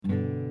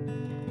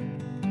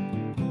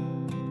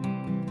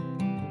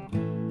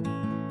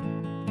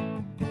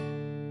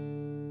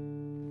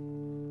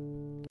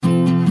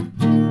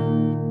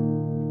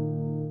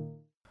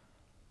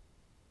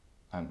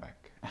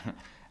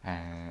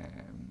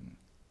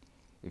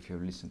if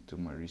you've listened to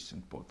my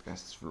recent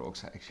podcasts,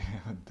 vlogs, I actually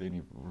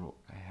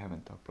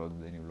haven't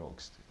uploaded any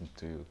vlogs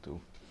into YouTube.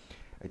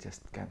 I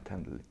just can't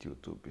handle it.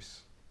 YouTube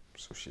is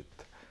so shit.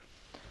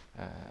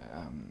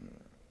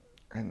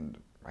 And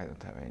I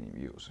don't have any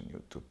views on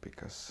YouTube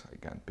because I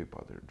can't be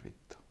bothered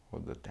with all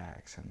the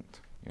tags and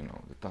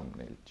the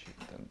thumbnail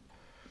shit. And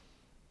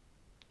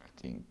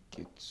I think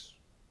it's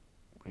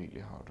really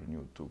hard on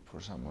YouTube for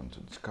someone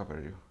to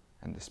discover you,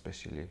 and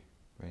especially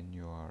when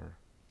you are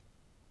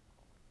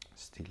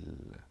still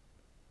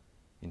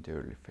in the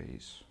early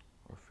phase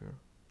of your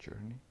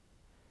journey.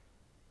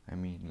 I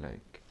mean,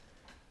 like,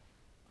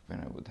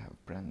 when I would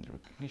have brand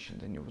recognition,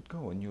 then you would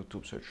go on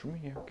YouTube, search for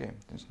me, okay,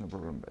 there's no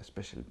problem,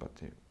 especially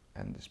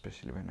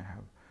when I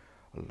have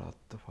a lot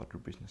of other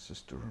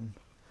businesses to run.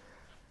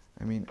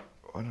 I mean,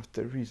 one of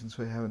the reasons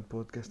why I haven't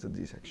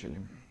podcasted is actually,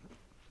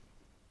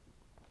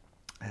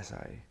 as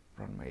I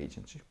run my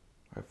agency,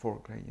 I have 4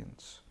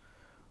 clients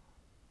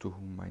to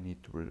whom I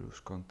need to produce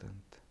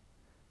content.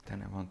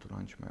 Then I want to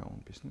launch my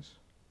own business,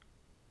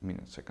 I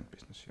mean a second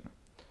business,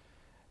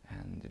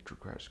 and it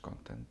requires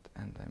content,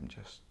 and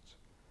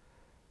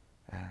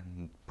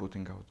and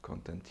putting out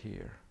content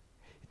here.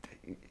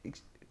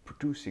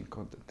 Producing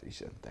content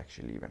isn't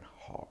actually even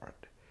hard.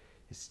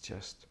 It's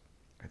just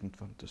I don't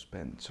want to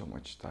spend so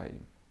much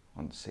time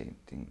on the same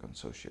thing on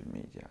social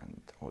media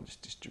and all this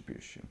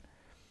distribution.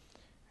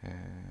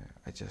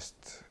 I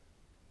just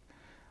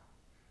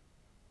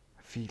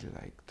feel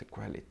like the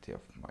quality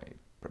of my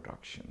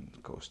production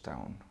goes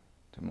down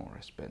the more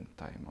I spend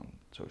time on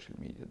social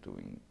media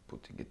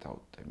putting it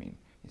out. I mean,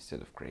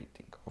 instead of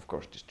creating. Of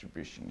course,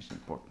 distribution is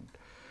important,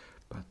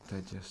 but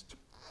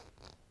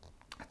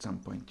at some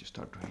point you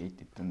start to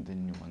hate it, and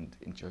then you want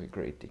to enjoy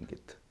creating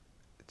it.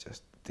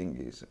 Just the thing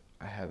is,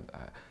 I have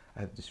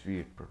this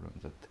weird problem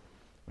that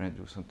when I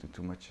do something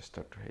too much, I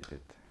start to hate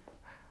it.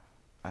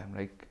 I'm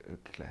like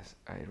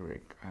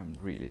I'm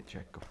really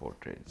jack of all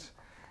trades,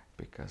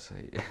 because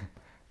I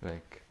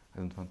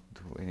don't want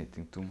to do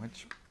anything too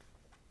much,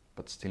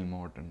 but still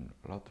more than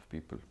a lot of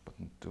people, but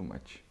not too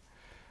much.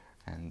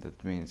 And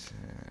that means,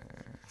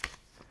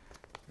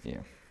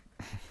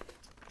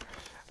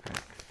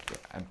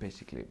 and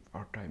basically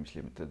our time is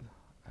limited,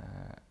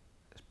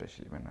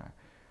 especially when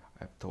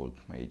I've told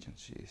my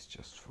agency is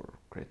just for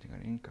creating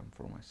an income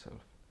for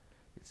myself.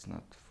 It's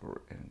not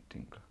for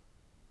anything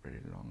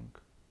very long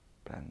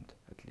planned,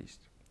 at least.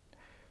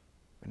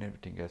 When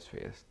everything else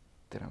fails,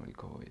 then I will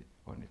go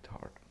on it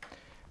hard.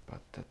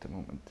 But at the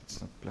moment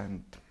it's not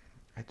planned.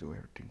 I do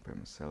everything by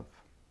myself,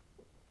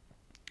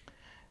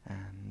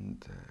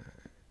 and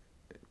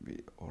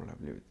we all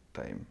have limited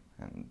time,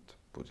 and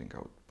putting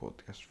out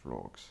podcast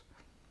vlogs,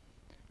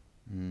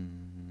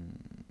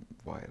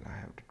 while I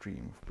have the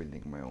dream of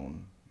building my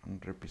own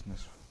under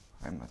business.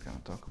 I'm not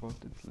gonna talk about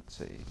it, let's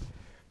say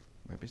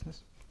my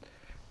business,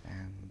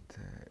 and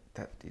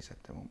that is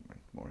at the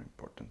moment more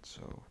important.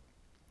 So,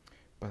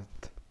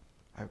 but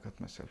I've got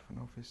myself an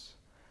office.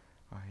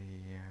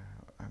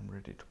 I'm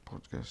ready to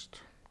podcast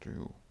to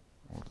you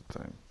all the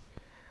time.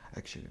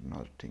 Actually,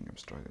 another thing I'm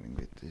struggling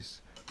with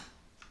is,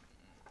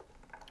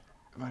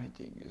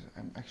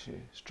 I'm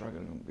actually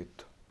struggling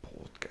with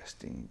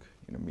podcasting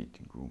in a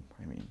meeting room.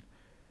 I mean,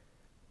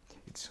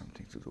 it's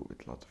something to do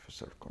with a lot of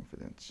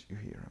self-confidence. You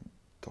hear I'm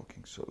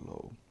talking so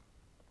low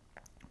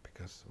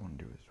because one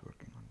dude is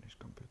working on his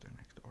computer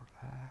next door.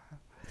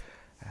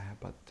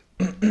 But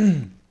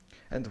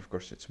and of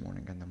course it's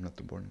morning, and I'm not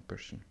a morning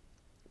person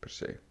per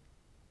se.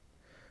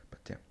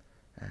 But yeah,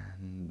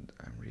 and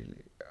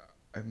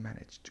I've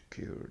managed to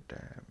cure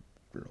the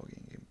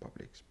vlogging in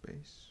public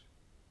space.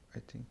 I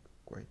think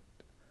quite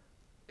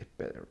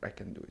better. I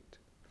can do it,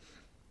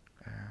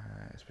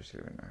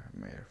 especially when I have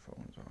my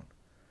earphones on.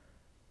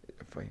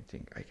 If I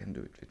think I can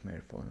do it with my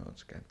earphones on,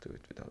 can't do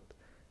it without.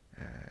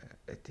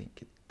 I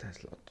think it has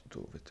a lot to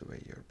do with the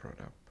way you're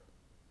brought up,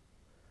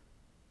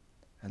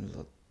 and a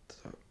lot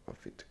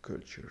of it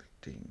culture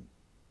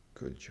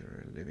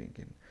living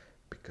in,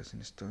 because in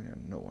Estonia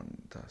no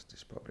one does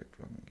this public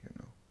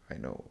vlogging. I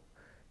know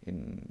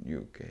in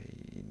UK,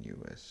 in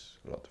US,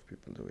 a lot of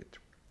people do it.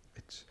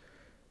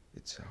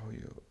 It's how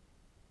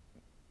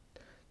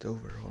the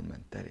overall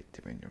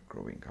mentality when you're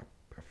growing up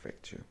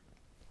affects you.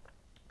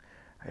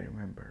 I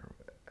remember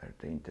at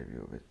the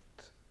interview with,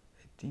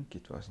 I think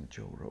it was in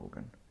Joe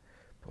Rogan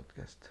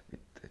podcast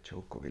with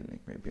Joko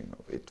Willink, maybe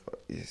it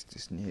is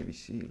this Navy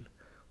SEAL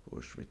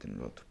who's written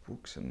a lot of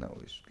books, and now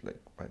he's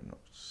like, I don't know,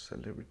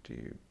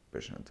 celebrity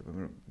personal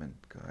development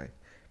guy,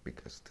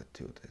 because the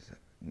dude is a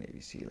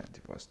Navy SEAL and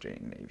he was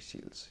training Navy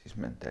SEALs. His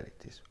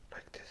mentality is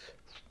like this.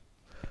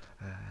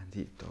 And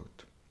he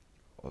talked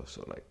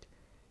also like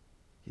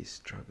he's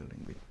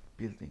struggling with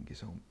building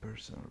his own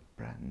personal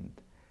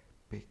brand,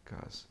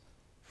 because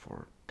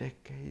for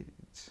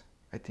decades,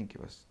 I think he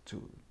was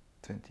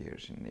 20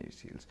 years in Navy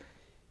SEALs,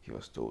 he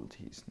was told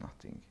he's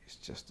nothing, he's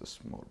just a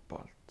small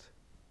part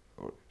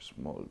or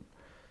small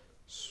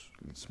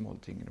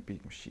thing in a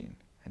big machine.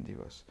 And he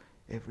was,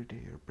 every day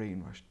you're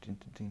brainwashed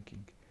into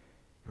thinking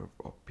your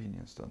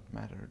opinions don't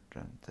matter,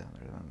 and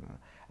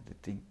I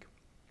think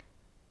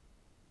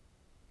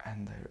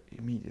and I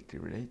immediately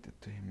related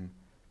to him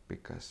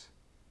because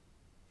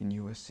in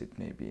US it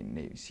may be in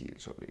Navy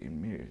SEALs or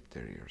in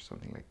military or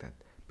something like that,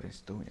 but in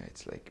Estonia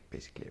it's like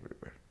basically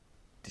everywhere.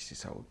 This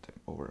is how the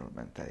overall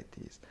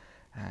mentality is,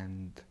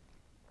 and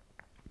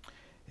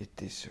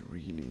it is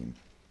really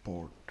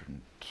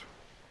important.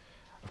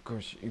 Of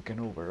course, you can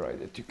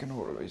override it. You can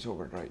always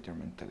override your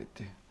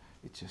mentality.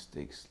 It just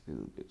takes a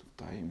little bit of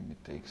time.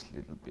 It takes a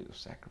little bit of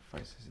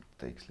sacrifices. It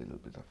takes a little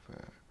bit of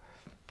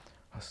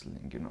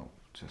hustling,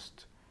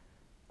 just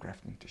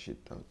crafting the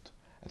shit out.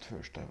 At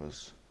first, I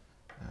was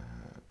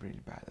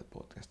really bad at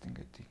podcasting.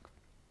 I think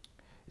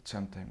it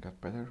sometimes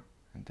got better,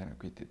 and then I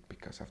quit it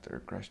because after I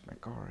crashed my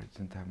car, I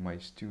didn't have my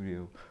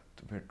studio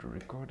where to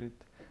record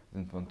it. I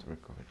didn't want to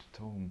record it at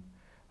home.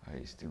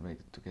 I still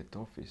waited to get the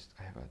office.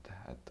 I have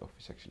had the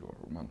office actually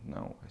over a month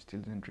now. I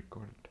still didn't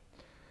record it.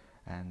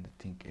 And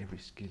I think every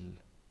skill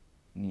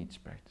needs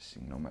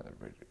practicing, no matter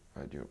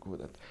what you're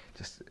good at.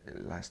 Just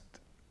last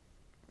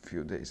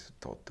few days I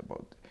thought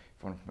about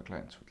if one of my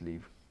clients would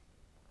leave,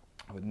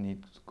 I would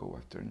need to go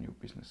after a new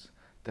business.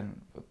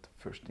 Then what the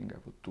first thing I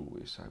would do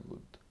is I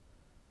would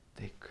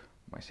take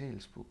my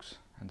sales books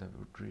and I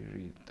would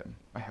reread them.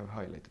 I have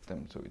highlighted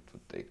them, so it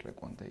would take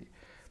like one day,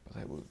 but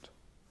I would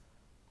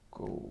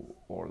go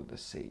all the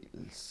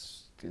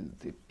sales, still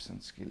tips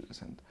and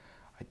skills, and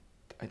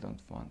I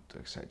don't want to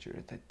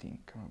exaggerate. I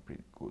think I'm a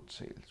pretty good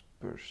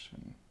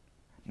salesperson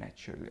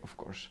naturally. Of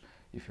course,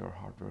 if you're a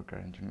hard worker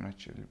and you're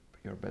naturally,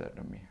 you're better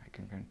than me, I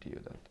can guarantee you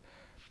that.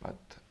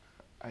 But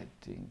I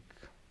think,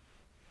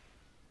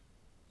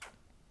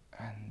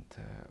 and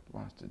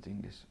one of the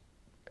things is,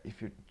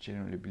 if you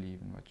genuinely believe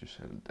in what you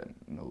sell, then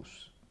no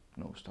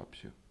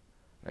stops you.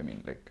 I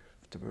mean, like,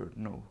 the word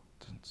no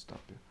doesn't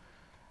stop you.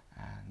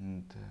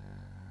 And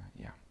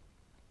yeah.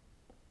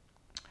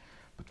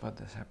 But what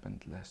has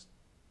happened last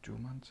 2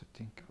 months, I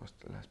think it was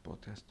the last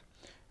podcast,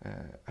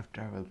 I've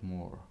traveled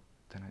more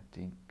than I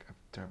think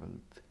I've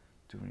traveled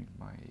during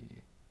my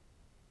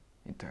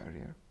entire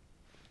year.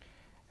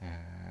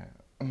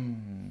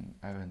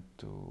 I went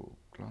to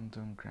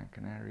London, Gran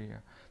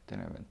Canaria,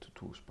 then I went to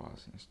 2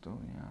 spas in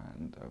Estonia,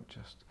 and I've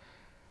just,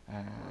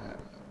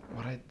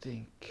 what I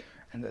think,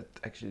 and that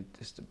actually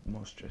is the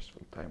most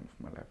stressful time of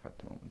my life at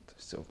the moment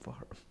so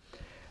far.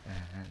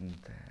 And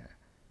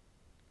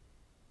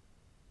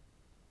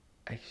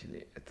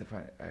actually, at the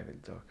point I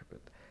will talk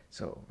about.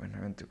 So when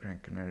I went to Gran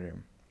Canaria,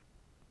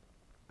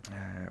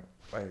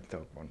 I will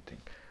talk one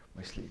thing: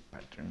 my sleep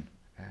pattern,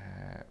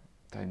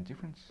 time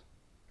difference,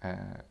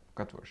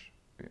 got worse.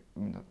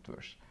 Not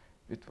worse.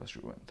 It was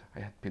ruined. I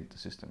had built the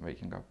system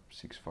waking up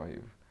 6:05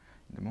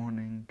 in the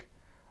morning.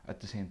 At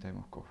the same time,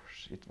 of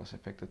course, it was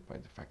affected by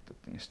the fact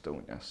that in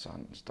Estonia,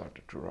 sun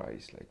started to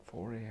rise like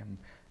 4 a.m.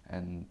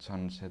 and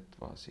sunset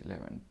was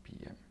 11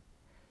 p.m.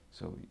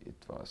 So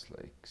it was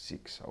like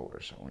 6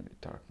 hours only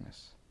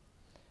darkness,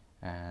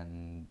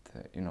 and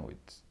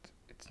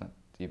it's not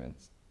even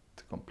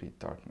the complete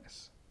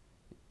darkness.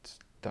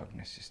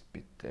 Darkness is a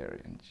bit there,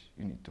 and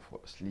you need to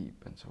fall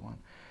asleep and so on.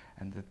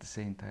 And at the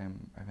same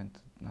time, I went to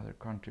another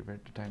country where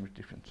the time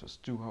difference was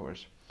 2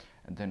 hours,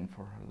 and then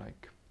for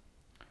like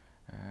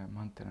a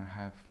month and a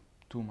half,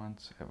 2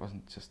 months, I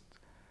wasn't just,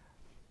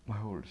 my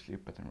whole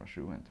sleep pattern was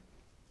ruined.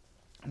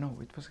 No,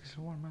 it was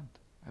actually 1 month.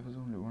 I was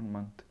only 1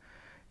 month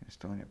in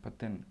Estonia, but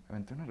then I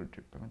went to another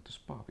trip. I went to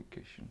spa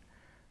vacation,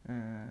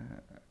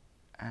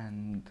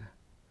 and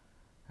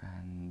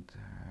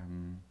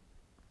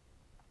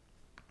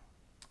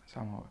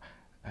somehow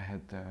I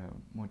had the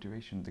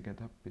motivation to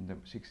get up in the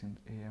 6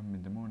 a.m.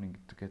 in the morning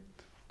to get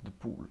to the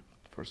pool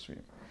for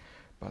swim.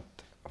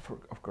 But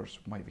of course,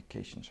 my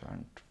vacations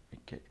aren't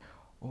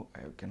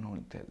I can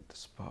only tell the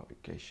spa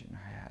vacation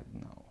I had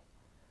now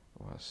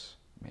was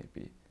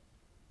maybe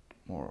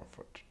more of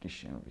a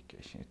traditional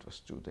vacation. It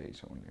was 2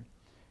 days only,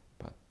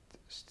 but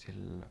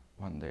still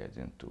 1 day I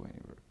didn't do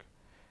any work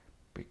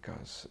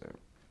because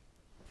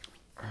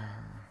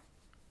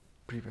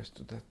previous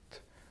to that,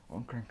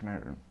 on Gran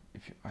Canaria,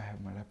 I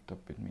have my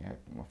laptop with me, I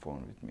have my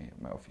phone with me,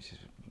 my office is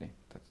with me.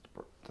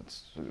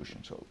 That's the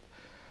solution solved.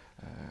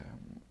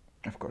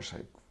 Of course,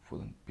 I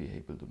wouldn't be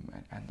able to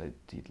and I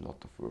did a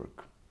lot of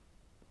work,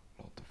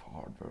 a lot of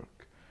hard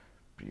work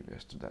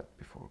previous to that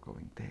before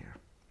going there.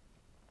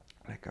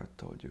 Like I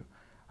told you,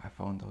 I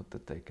found out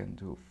that I can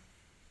do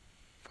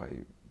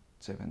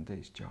 5-7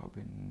 days job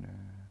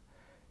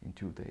in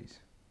 2 days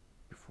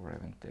before I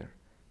went there,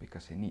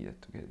 because I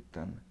needed to get it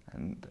done.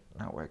 And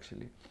now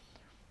actually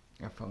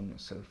I found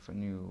myself a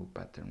new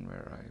pattern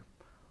where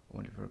I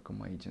only work on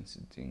my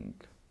agency thing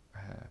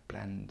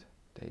planned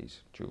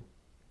days too.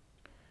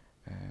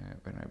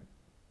 When I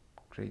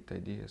create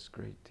ideas,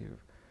 creative,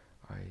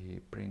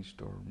 I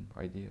brainstorm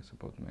ideas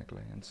about my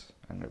clients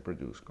and I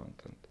produce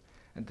content.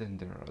 And then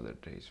there are other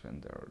days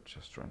when they're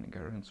just running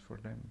errands for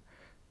them.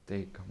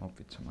 They come up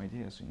with some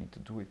ideas, you need to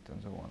do it,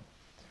 and so on.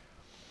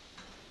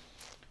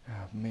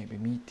 Maybe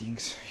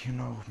meetings,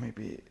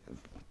 maybe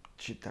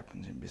shit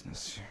happens in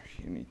business,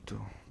 you need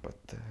to,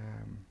 but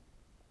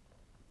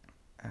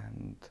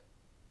and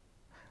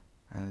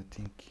And I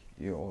think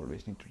you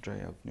always need to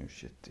try out new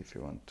shit if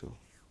you want to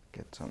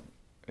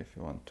if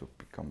you want to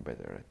become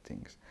better at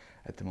things.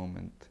 At the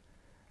moment,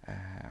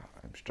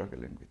 I'm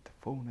struggling with the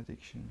phone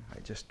addiction. I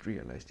just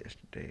realized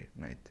yesterday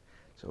night.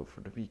 So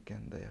for the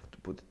weekend, I have to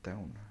put it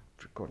down,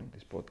 recording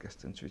this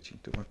podcast and switching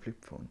to my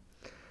flip phone.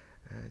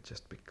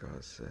 Just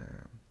because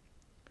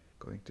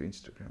going to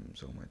Instagram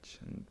so much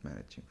and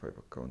managing 5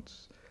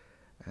 accounts,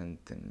 and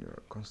then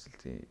you're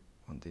constantly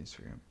on the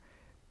Instagram.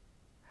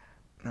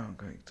 Now I'm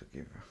going to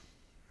give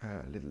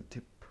a little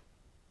tip.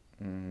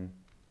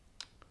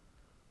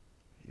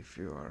 If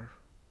you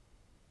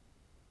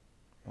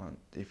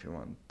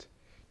want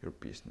your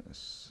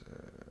business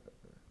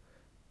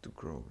to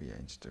grow via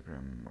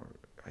Instagram, or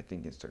I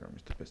think Instagram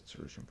is the best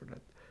solution for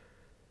that.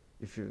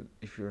 If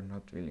you're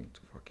not willing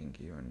to fucking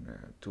give an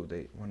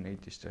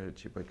 180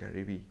 strategy by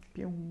Gary Vee,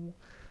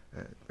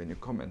 when you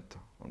comment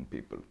on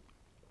people,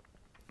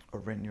 or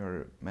when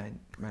you're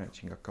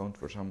managing account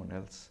for someone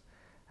else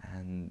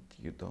and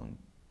you don't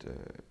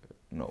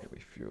know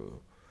if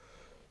you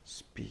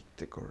speak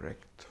the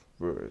correct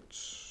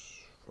words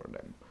for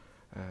them.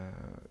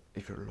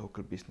 If you're a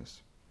local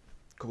business,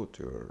 go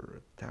to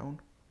your town,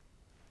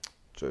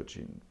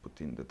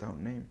 put in the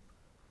town name,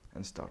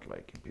 and start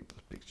liking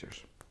people's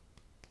pictures.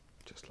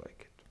 Just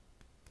like it.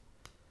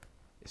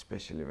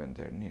 Especially when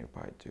they're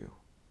nearby to you.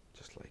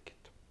 Just like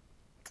it.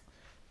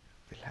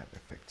 Will have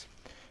effects.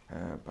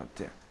 But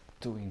yeah,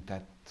 doing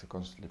that,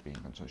 constantly being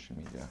on social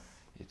media,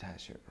 it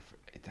has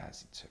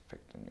its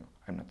effect on you.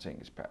 I'm not saying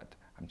it's bad.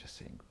 I'm just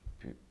saying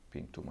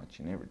being too much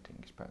in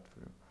everything is bad for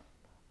you.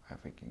 I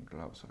fucking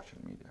love social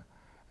media.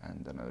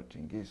 And another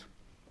thing is,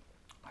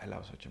 I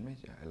love social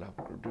media. I love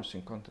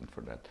producing content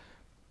for that.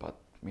 But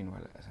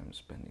meanwhile, as I'm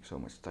spending so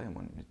much time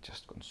on it,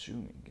 just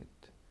consuming it,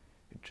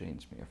 it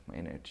drains me of my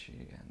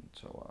energy and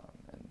so on.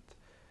 And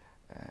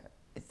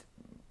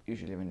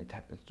usually when it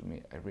happens to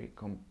me, I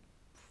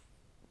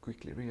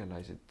quickly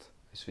realize it.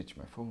 I switch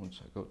my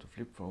phones. I go to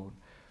flip phone.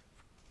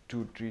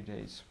 2-3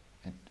 days,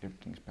 and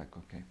everything's back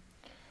okay.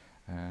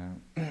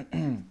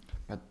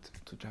 But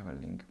to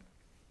traveling,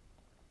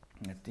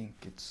 I think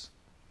it's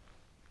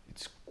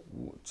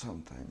good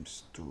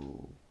sometimes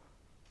to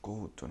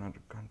go to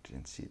another country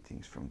and see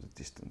things from the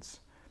distance.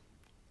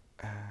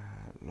 A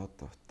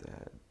lot of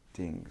the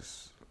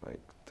things,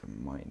 like the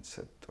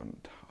mindset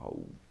and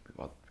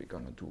what we're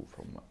gonna do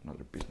from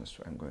another business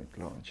I'm going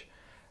to launch.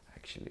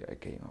 Actually, I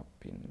came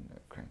up in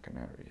Gran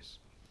Canarias.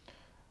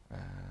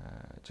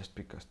 Just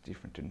because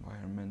different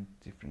environment,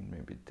 different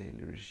maybe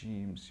daily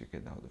regimes, you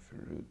get out of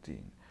your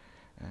routine,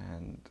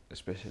 and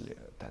especially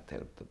that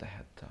helped that I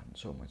had done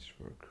so much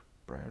work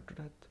prior to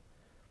that.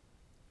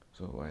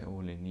 So I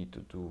only need to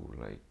do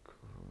like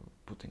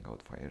putting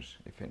out fires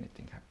if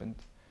anything happened,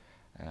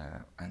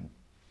 and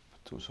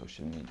do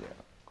social media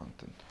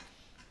content,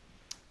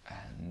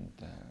 and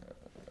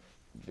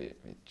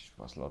which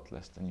was a lot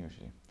less than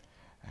usually.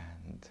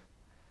 And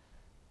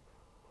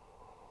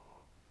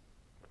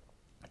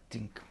I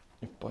think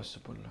if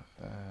possible,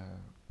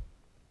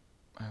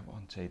 I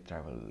won't say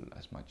travel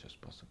as much as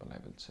possible. I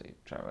will say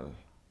travel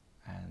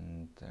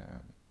and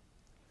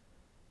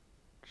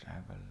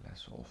travel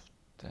as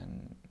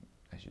often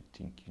as you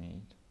think you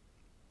need.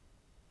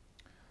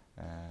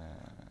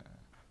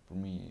 For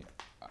me,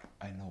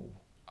 I know,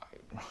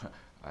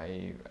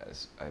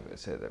 as I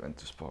said, I went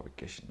to spa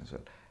vacation as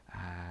well.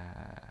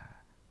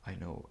 I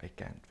know I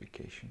can't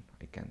vacation.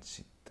 I can't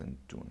sit and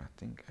do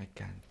nothing. I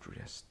can't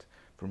rest.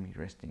 For me,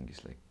 resting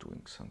is like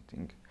doing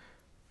something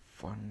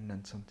fun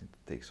and something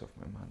that takes off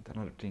my mind.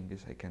 Another thing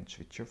is I can't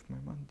switch off my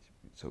mind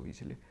so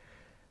easily.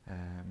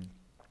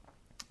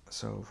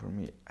 So for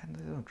me, and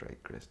I don't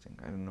like resting.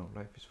 I don't know,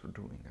 life is for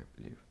doing, I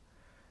believe.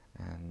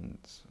 And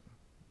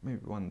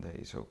maybe one day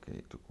is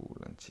okay to cool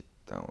and sit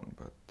down,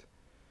 but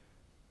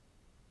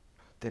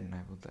then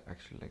I would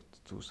actually like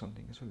to do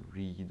something as well,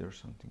 read or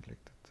something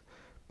like that.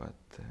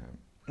 But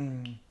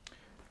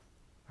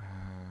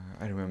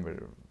I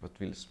remember what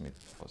Will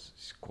Smith was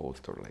his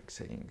quote, or like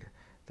saying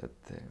that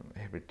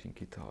everything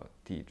he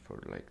did for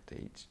like the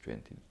age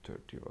 20 to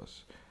 30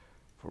 was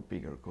for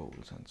bigger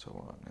goals and so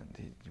on, and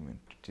he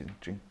didn't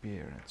drink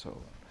beer and so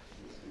on.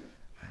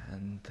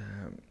 And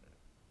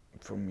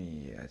for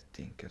me, I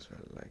think as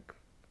well, like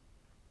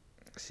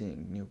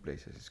seeing new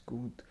places is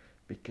good.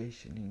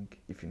 Vacationing,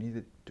 if you need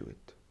it, do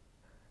it.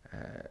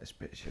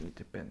 Especially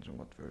depends on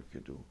what work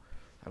you do.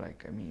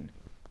 Like, I mean,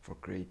 for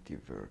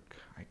creative work,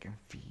 I can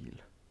feel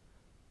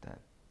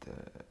that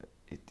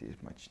it is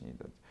much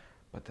needed.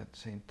 But at the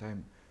same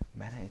time,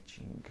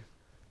 managing,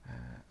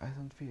 I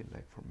don't feel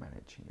like for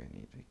managing I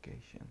need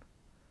vacation.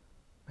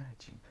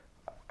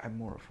 I'm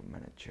more of a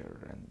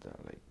manager and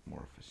like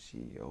more of a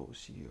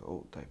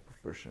CEO type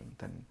of person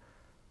than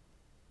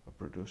a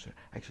producer.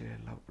 Actually,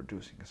 I love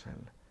producing as well.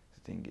 The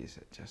thing is,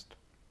 just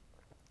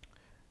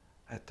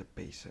at the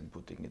pace I'm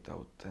putting it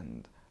out,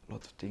 and a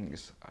lot of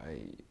things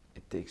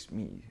it takes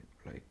me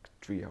like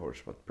 3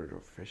 hours what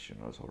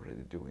professionals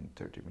already do in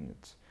 30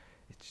 minutes.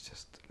 It's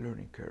just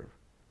learning curve.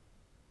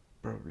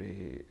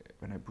 Probably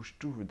when I push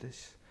through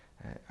this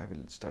I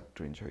will start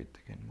to enjoy it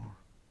again more.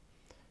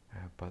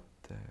 But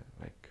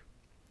like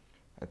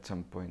at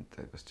some point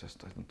I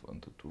don't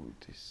want to do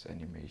this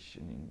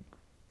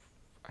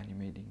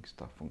animating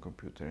stuff on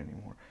computer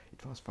anymore.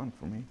 It was fun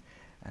for me,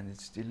 and it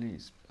still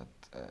is, but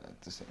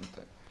at the same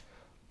time.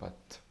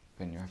 But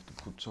when you have to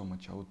put so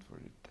much out for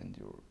it, and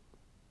you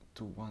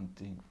do one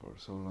thing for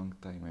so long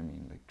time, I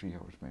mean like 3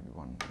 hours, maybe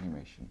one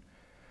animation,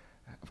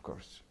 of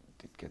course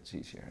it gets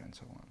easier and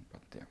so on,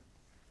 but yeah.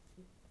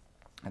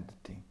 And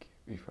I think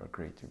if you're a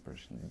creative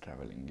person,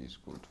 traveling is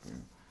good for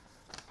you.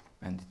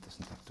 And it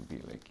doesn't have to be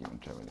like even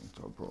traveling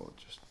to abroad,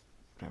 just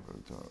travel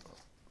to a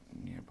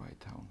nearby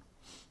town.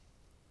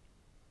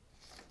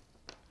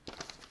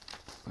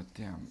 But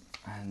yeah,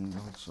 and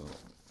also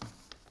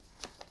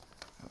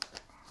I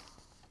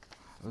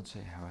would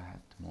say how I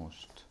had the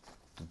most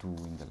to do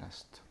in the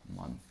last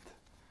month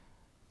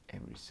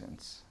ever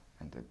since,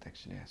 and that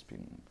actually has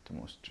been the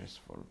most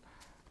stressful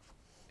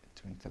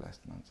during the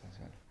last month as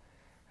well.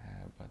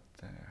 But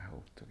I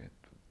hope to get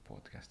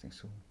podcasting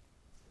soon.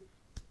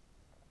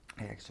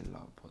 I actually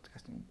love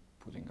podcasting,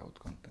 putting out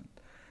content.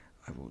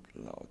 I would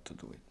love to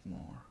do it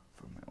more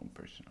for my own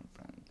personal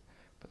brand,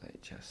 but I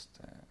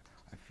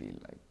feel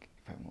like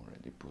if I'm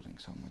already putting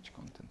so much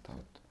content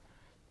out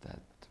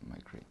that my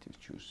creative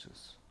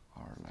juices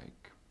are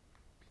like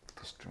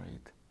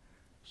destroyed,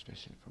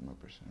 especially for my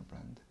personal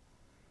brand.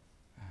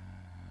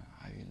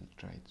 I will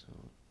try to,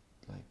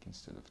 like,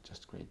 instead of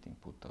just creating,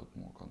 put out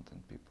more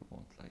content people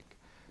won't like,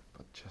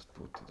 but just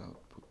put it out.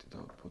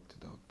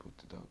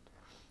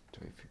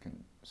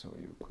 So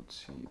you could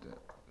see the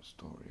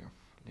story of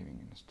living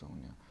in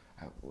Estonia.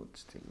 I would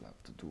still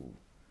love to do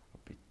a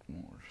bit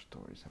more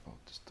stories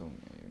about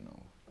Estonia,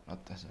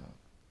 not as a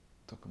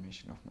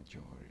documentation of my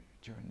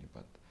journey,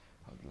 but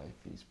how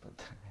life is, but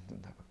I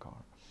don't have a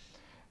car.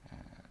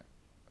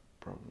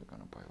 Probably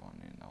gonna buy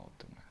one in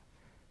autumn.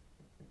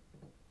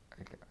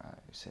 Like I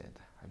said,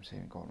 I'm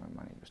saving all my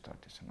money to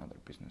start this another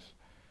business.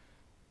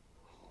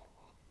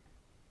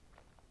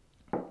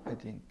 I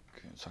think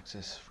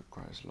success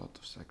requires a lot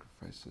of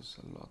sacrifices,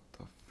 a lot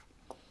of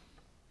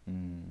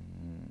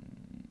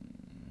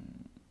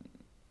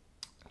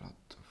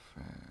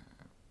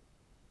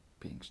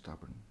being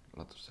stubborn, a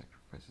lot of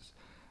sacrifices.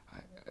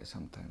 I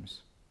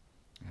sometimes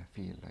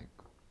feel like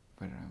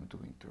whether I'm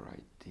doing the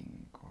right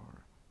thing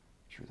or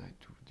should I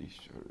do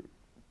this, or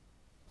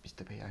is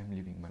the way I'm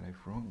living my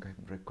life wrong?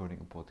 I'm recording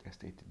a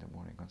podcast 8 in the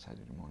morning on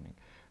Saturday morning,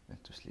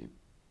 went to sleep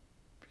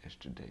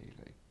yesterday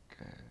like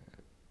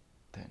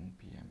 10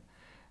 p.m.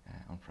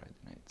 On Friday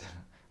night.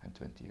 I'm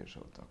 20 years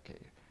old, okay.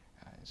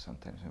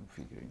 Sometimes I'm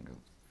figuring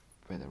out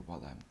whether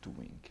what I'm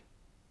doing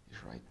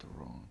is right or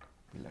wrong.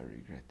 Will I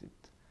regret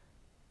it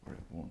or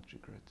I won't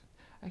regret it?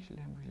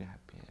 Actually, I'm really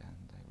happy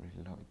and I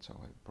really love it, so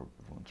I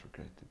probably won't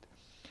regret it.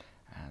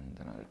 And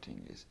another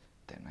thing is,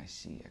 then I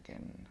see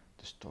again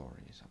the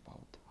stories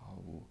about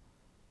how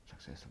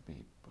successful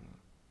people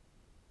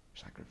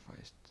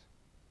sacrificed,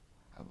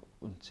 I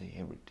wouldn't say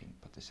everything,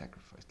 but they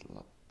sacrificed a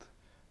lot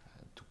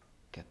to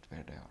get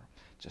where they are.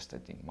 Just I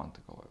think a month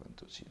ago I went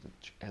to see the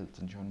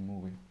Elton John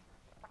movie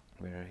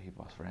where he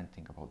was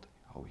ranting about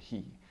how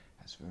he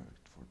has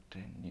worked for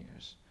 10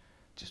 years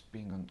just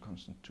being on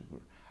constant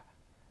tour.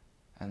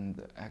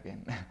 And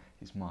again,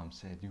 his mom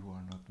said, you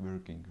are not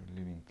working, you're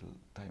living the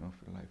time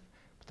of your life.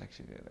 But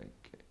actually,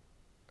 like,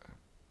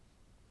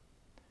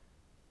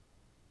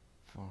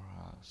 for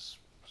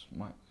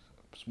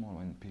small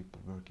minded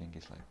people, working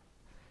is like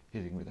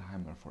hitting with a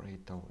hammer for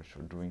 8 hours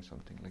or doing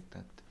something like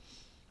that.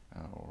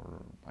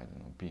 Or, I don't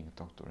know, being a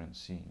doctor and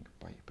seeing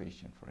a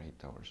patient for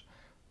 8 hours.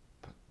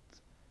 But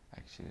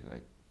actually,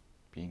 like,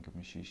 being a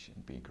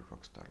musician, being a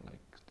rock star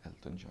like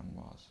Elton John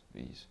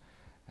is,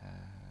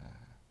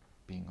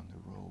 being on the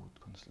road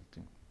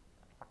constantly,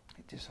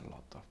 it is a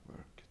lot of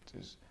work. It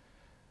is,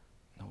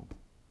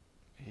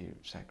 he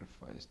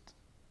sacrificed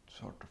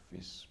sort of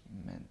his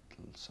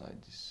mental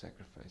side, he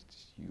sacrificed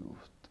his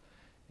youth,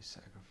 he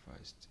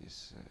sacrificed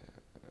his,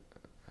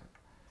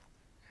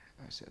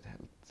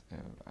 health,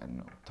 I don't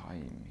know,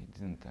 time. He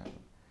didn't have,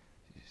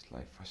 his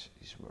life was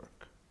his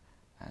work.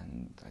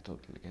 And I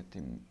totally get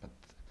him, but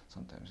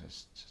sometimes I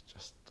just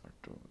start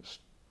to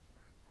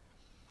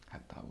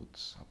have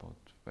doubts about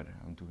whether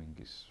I'm doing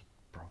this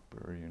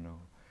proper,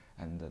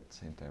 And at the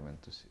same time I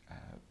went to see,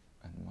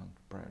 and a month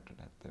prior to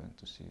that I went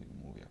to see a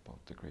movie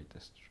about the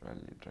greatest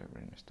rally driver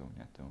in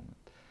Estonia at the moment,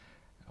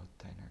 Ott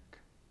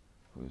Tänak,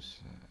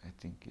 who's I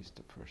think is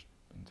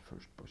in the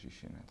first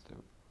position at the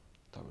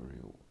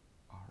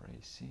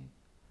WRAC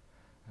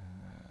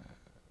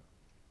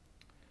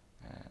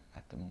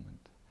at the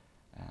moment.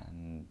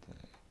 And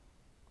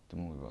the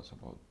movie was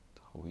about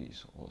how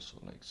he's also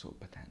like so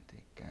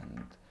pedantic,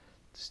 and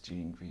the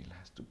steering wheel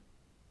has to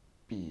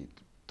be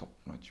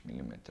top-notch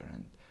millimeter,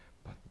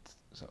 but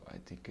so I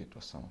think it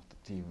was some of the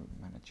team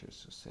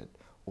managers who said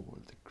all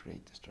the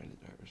greatest rally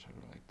drivers are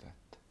like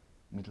that.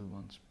 Middle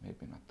ones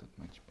maybe not that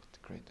much, but the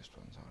greatest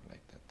ones are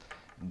like that.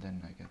 And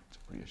then I get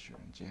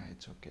reassurance, yeah,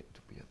 it's okay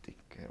to be a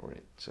dick, or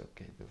it's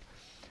okay to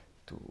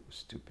do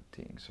stupid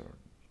things, or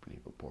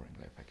live a boring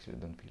life. Actually, I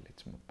don't feel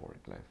it's a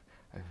boring life.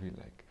 I feel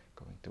like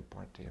going to a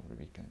party every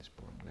weekend is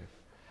boring life.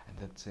 And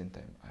at the same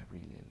time, I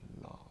really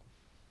love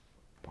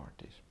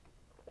parties.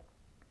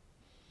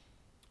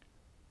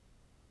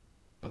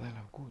 But I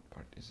love good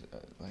parties.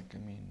 Like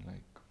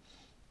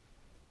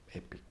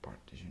epic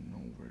parties,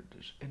 where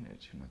there's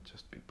energy, not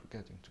just people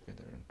getting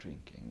together and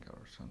drinking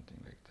or something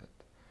like that.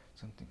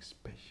 Something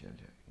special,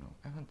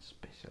 I want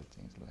special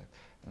things in life.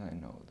 And I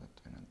know that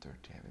when I'm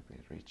 30, I will be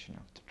rich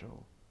enough to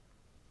throw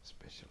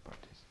special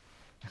parties.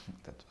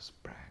 That was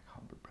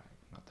humble brag,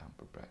 not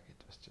humble brag,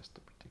 it was just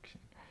a prediction.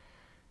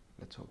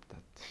 Let's hope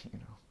that,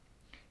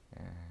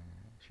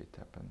 shit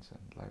happens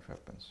and life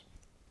happens.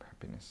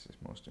 Happiness is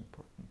most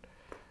important.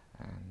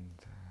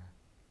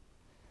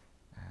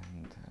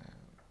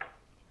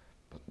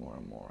 But more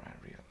and more I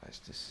realize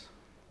this,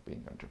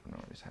 being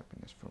entrepreneur is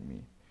happiness for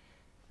me,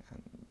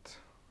 and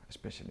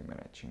especially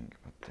managing.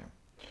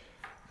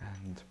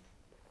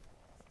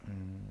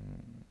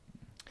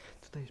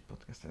 Today's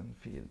podcast, I don't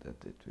feel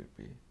that it will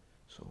be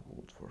so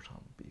good for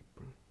some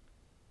people.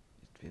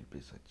 It will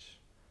be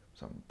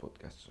some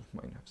podcasts of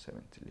mine have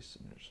 70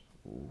 listeners,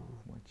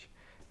 much,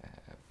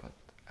 but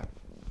I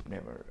would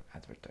never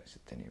advertise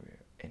it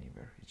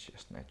anywhere. It's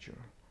just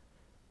natural.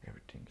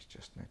 Everything is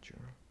just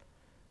natural.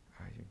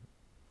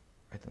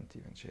 I don't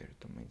even share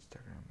it on my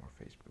Instagram or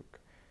Facebook.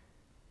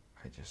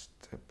 I just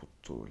put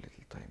too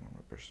little time on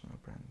my personal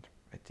brand.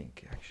 I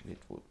think actually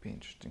it would be an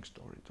interesting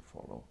story to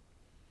follow.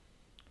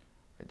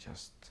 I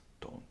just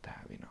don't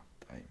have enough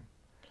time.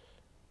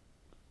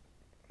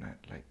 Not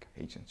like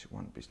agency,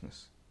 one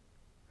business,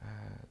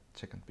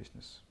 second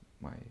business,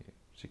 my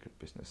secret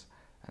business,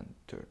 and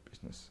third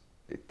business.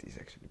 It is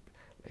actually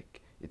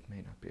it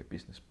may not be a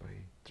business by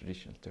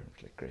traditional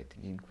terms, like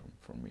creating income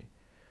for me,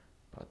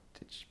 but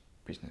it's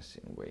business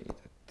in a way that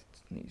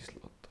it needs a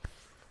lot of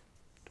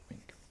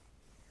doing.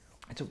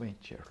 It's a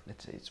venture,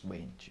 let's say it's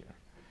venture,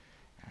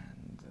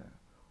 and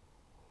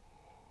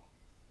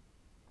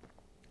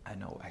I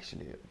know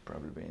actually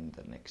probably in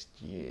the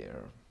next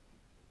year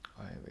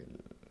I will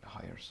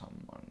hire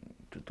someone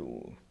to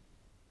do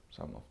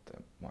some of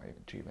my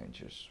 3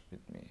 ventures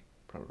with me,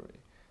 probably,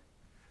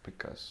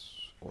 because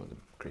all the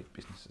great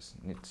businesses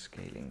need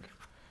scaling,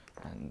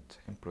 and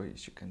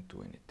employees, you can't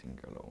do anything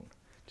alone.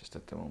 Just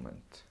at the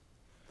moment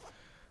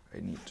I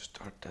need to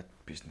start that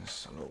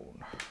business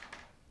alone,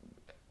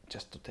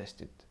 just to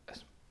test it.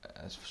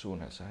 As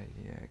soon as I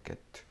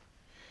get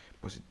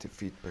positive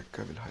feedback,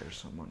 I will hire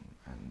someone,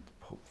 and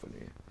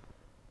hopefully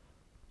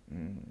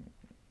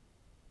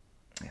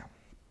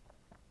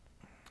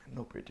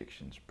no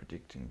predictions.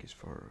 Predicting is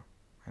for,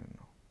 I don't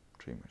know,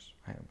 dreamers.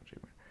 I am a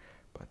dreamer,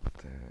 but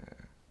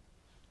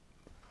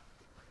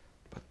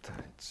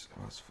it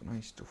was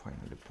nice to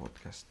finally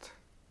podcast.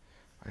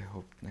 I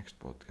hope next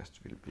podcast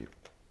will be a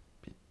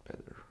bit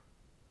better.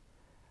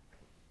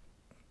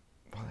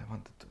 What I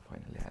wanted to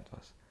finally add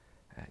was,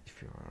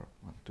 if you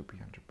want to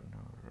be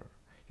entrepreneur, or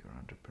you're an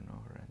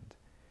entrepreneur and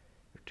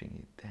you're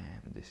thinking,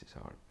 damn, this is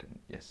art, then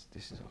yes,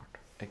 this is art.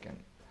 Again,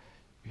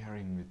 we are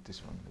in with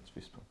this one, let's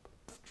fist bump.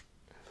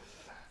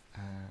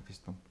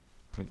 Fist bump,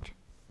 right,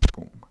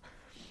 boom.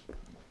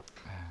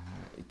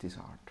 It is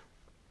art,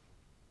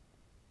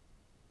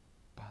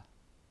 but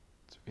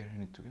we are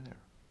in it together.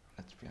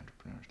 Let's be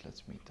entrepreneurs,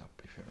 let's meet up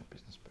if you're a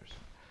business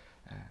person.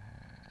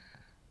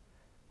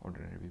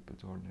 Ordinary people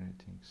do ordinary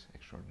things,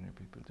 extraordinary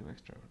people do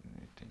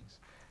extraordinary things.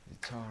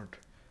 It's hard.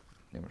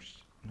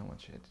 No one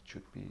said it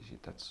should be easy.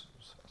 That's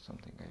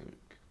something I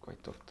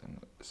quite often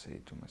say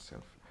to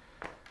myself.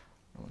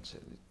 No one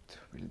said it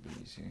will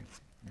be easy,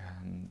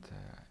 and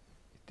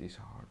it is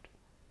hard.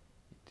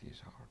 It is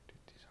hard.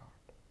 It is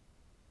hard,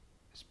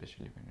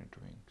 especially when you're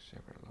doing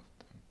several of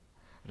them.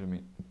 I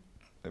mean,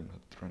 I'm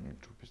not running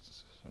 2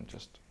 businesses. I'm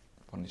just,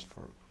 one is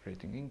for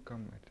creating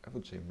income. I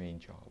would say main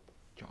job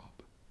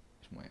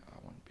is my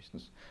one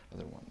business.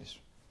 Other one is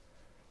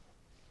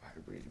I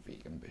have really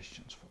big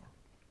ambitions for.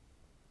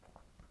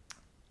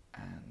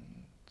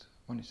 And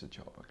one is a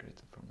job I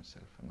created for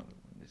myself, another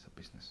one is a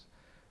business.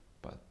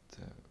 But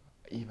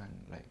even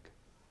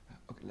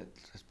okay,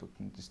 let's put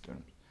in these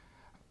terms.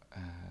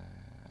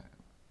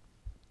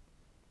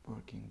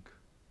 Working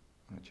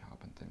on a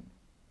job and then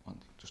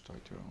wanting to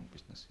start your own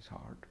business is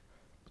hard,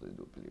 but I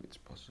do believe it's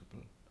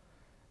possible.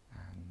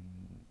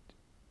 And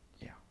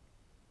yeah,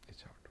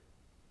 it's hard,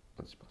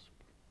 but it's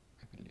possible,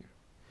 I believe.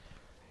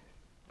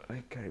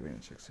 Like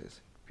Caribbean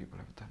success, people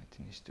have done it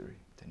in history,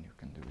 then you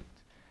can do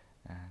it.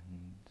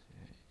 And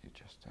you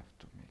just have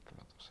to make a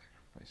lot of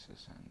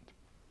sacrifices and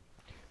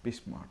be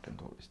smart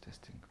and always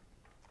testing.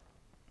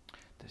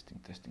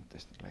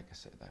 Like I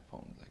said, I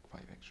found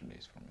 5 extra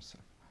days for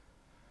myself.